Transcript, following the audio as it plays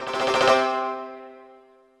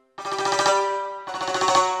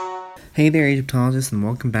Hey there, Egyptologists, and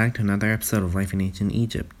welcome back to another episode of Life in Ancient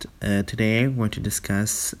Egypt. Today, we're going to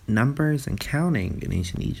discuss numbers and counting in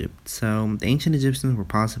ancient Egypt. So, the ancient Egyptians were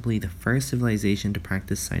possibly the first civilization to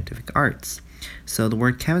practice scientific arts. So, the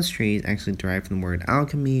word chemistry is actually derived from the word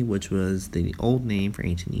alchemy, which was the old name for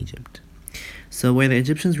ancient Egypt. So, where the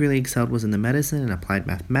Egyptians really excelled was in the medicine and applied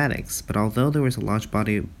mathematics, but although there was a large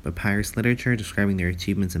body of papyrus literature describing their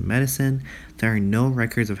achievements in medicine, there are no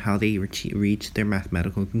records of how they reached their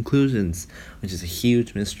mathematical conclusions, which is a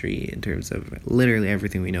huge mystery in terms of literally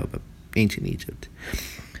everything we know about ancient Egypt.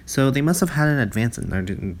 So, they must have had an advanced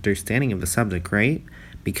understanding of the subject, right?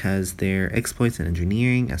 Because their exploits in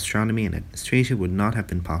engineering, astronomy, and administration would not have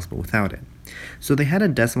been possible without it. So, they had a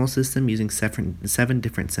decimal system using seven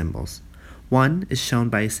different symbols. 1 is shown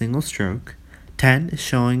by a single stroke. 10 is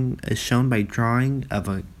shown by drawing of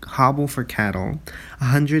a hobble for cattle.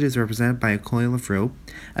 100 is represented by a coil of rope.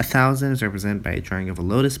 1,000 is represented by a drawing of a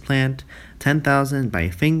lotus plant. 10,000 by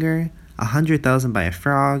a finger. 100,000 by a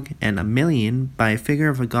frog, and 1,000,000 by a figure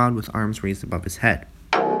of a god with arms raised above his head.